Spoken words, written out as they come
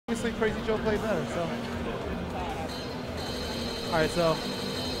honestly, Crazy Joe played better. So, all right. So,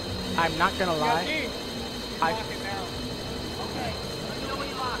 I'm not gonna lie.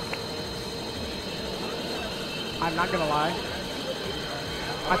 I'm not gonna lie.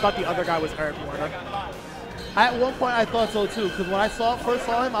 I thought the other guy was Eric Warner. at one point, I thought so too. Because when I first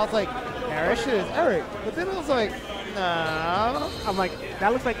saw him, I was like, Eric? "Oh shit, it's Eric." But then I was like, "Nah." I'm like,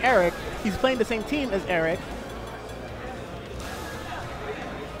 that looks like Eric. He's playing the same team as Eric.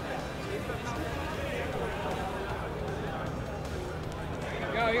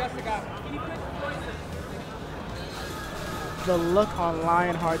 The look on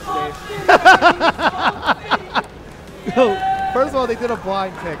LionHeart's face. So, first of all, they did a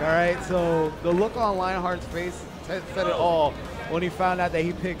blind pick, all right? So the look on LionHeart's face said it all when he found out that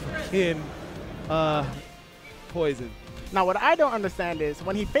he picked fucking Poison. Now, what I don't understand is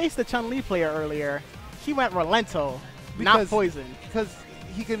when he faced the Chun-Li player earlier, he went Relento, not Poison. Because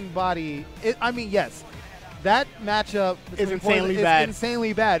he can body it. I mean, yes, that matchup is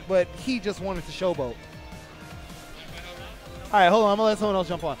insanely bad, but he just wanted to showboat. All right, hold on. I'm going to let someone else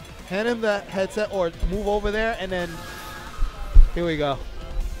jump on. Hand him that headset or move over there, and then here we go.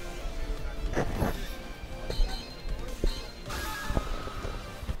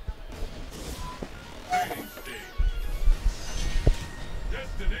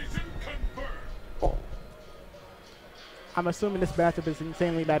 I'm assuming this matchup is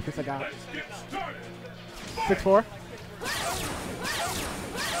insanely bad for Sagat. 6-4.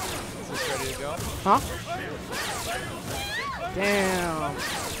 Is this ready to go? Huh? Damn.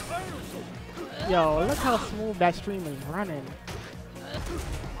 Yo, look how smooth that stream is running.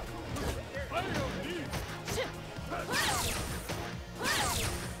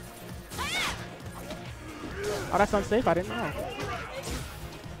 Oh, that's unsafe. I didn't know.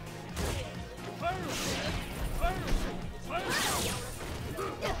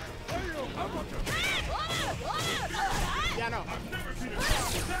 Yeah, no.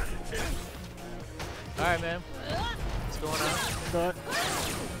 All right, man. What's going on? Good.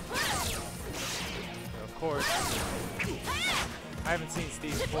 Of course. I haven't seen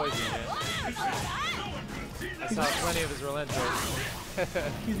Steve's Poison yet. I saw plenty of his Relentos.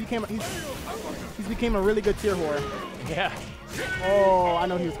 he's became a really good tier whore. Yeah. Oh, I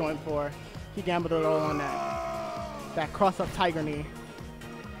know what he was going for. He gambled it all on that cross-up tiger knee.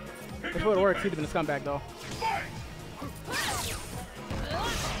 If it would work, he'd have been a scumbag though.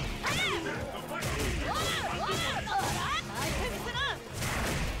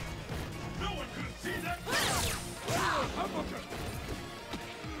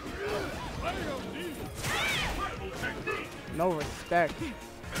 No respect.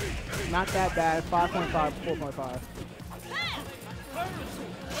 Not that bad. 5.5, 4.5.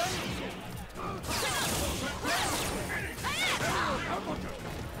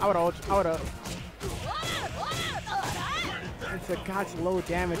 I would've. It's a God's low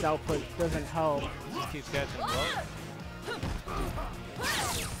damage output doesn't help. Just keeps catching him low.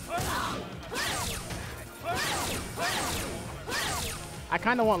 I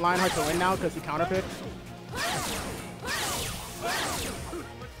kind of want LionHeart to win now because he counterpicked.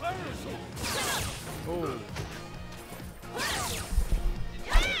 Ooh.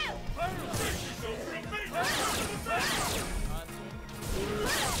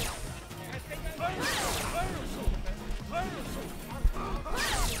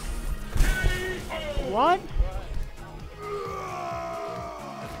 What?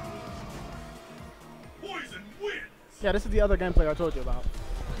 Poison wins. Yeah, this is the other gameplay I told you about.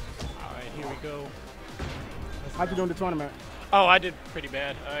 All right, here we go. How'd you do in the tournament? Oh, I did pretty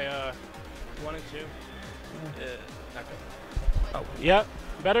bad. I 1 and 2. Not good. Oh, yeah,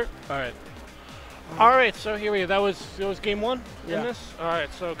 better. All right. All right, so here we go. That was game 1 in this. All right,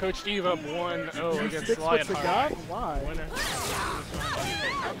 so Coach Steve up 1-0 against LionHeart. Why? Winner.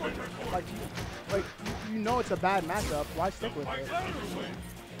 Like, you know it's a bad matchup. Why stick with it?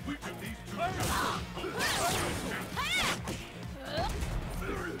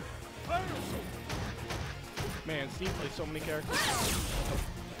 Man, Steve plays so many characters.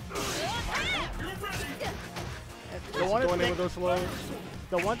 The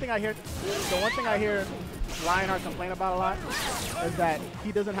one thing I hear LionHeart complain about a lot is that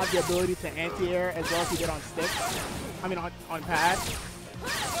he doesn't have the ability to anti-air as well as he did on stick. I mean on pad.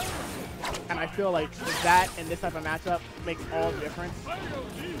 And I feel like that in this type of matchup makes all the difference.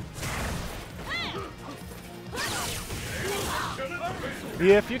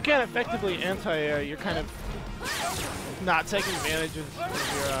 Yeah, if you can't effectively anti-air, you're kind of not taking advantage of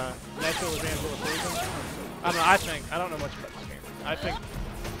your natural advantage with Poison. I don't know, I don't know much about this game. I think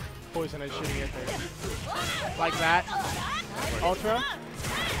Poison is shitty at there. Like that. Ultra.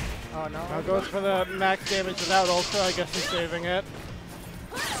 Oh no. Now goes for the max damage without ultra. I guess he's saving it.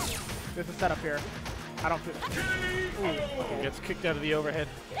 There's a setup here. I don't feel. Ooh. Okay. Gets kicked out of the overhead.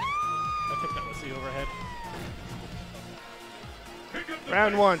 I think that was the overhead.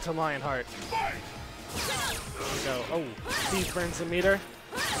 Round 1 to LionHeart. There we go. Oh, Steve burns the meter.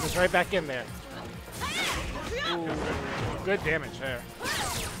 And it's right back in there. Ooh, good damage there.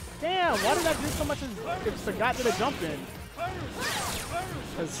 Damn, why did I do so much if Sagat did a jump in?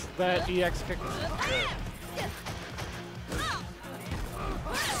 Because that EX kick was good.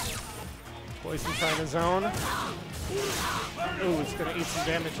 Poison trying to zone. Ooh, it's going to eat some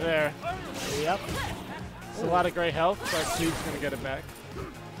damage there. Yep. It's a lot of gray health, but Steve's going to get it back.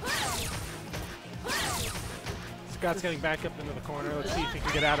 Scott's getting back up into the corner. Let's see if he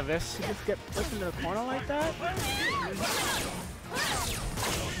can get out of this. You just get pushed into the corner like that?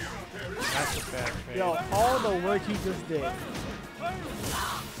 That's a bad fade. Yo, all the work he just did.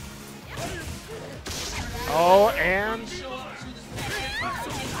 Oh, and it's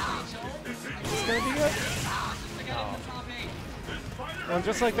gonna be good. Oh. Well,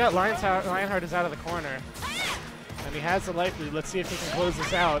 just like that, LionHeart is out of the corner, and he has the life lead. Let's see if he can close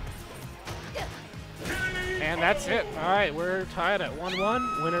this out. And that's it. All right, we're tied at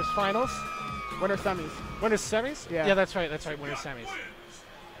 1-1. Winners finals. Winners semis. Winners semis? Yeah. Yeah, that's right. That's right. Winners semis.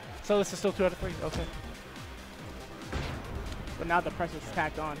 So this is still 2 out of 3. Okay. But now the pressure's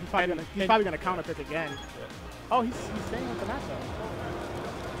tacked on. He's probably gonna counter pick again. Oh, he's staying with the matchup.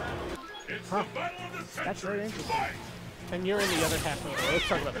 Huh. That's very interesting. And you're in the other half of it. Let's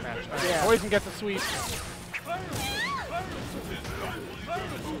talk about the match. All right. Yeah. Poison gets a sweep.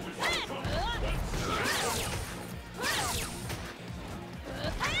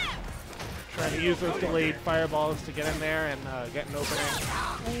 Trying to use those delayed fireballs to get in there and get an opening.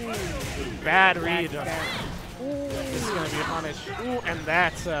 Ooh, bad read. This is going to be a punish. Ooh, and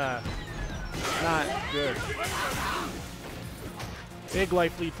that's not good. Big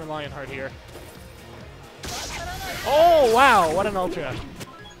life lead for LionHeart here. Oh, wow. What an ultra.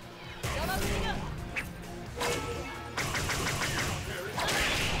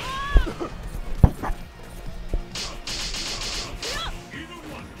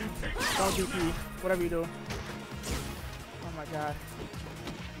 Don't DP. Whatever you do. Oh my god.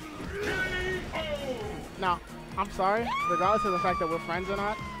 Now, I'm sorry. Regardless of the fact that we're friends or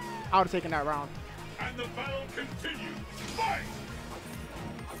not, I would have taken that round. And the battle continues. Fight!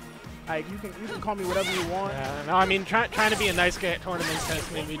 Like you can call me whatever you want. No, I mean trying to be a nice guy at tournaments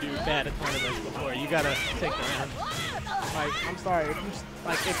has made me do bad at tournaments before. You gotta take the round. Like I'm sorry.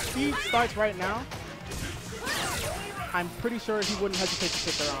 If Steve starts right now, I'm pretty sure he wouldn't hesitate to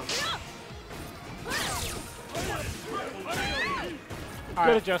take the round.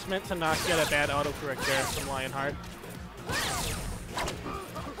 Good adjustment to not get a bad autocorrect there from LionHeart.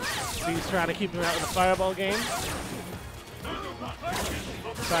 He's trying to keep him out of the fireball game.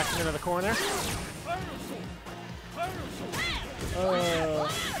 Back him into the corner.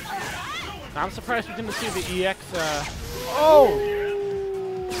 I'm surprised we didn't see the EX.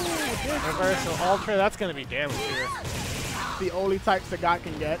 Reversal ultra. That's going to be damage here. The only type Sagat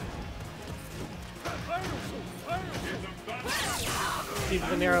can get. Keeps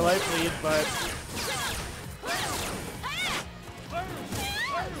the narrow life lead, but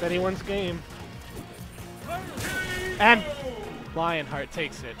it's anyone's game. And LionHeart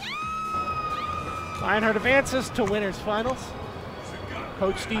takes it. LionHeart advances to winners finals.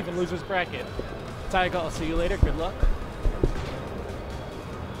 Coach Steve in losers bracket. Tiger, I'll see you later. Good luck.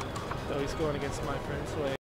 So he's going against my friend Sway.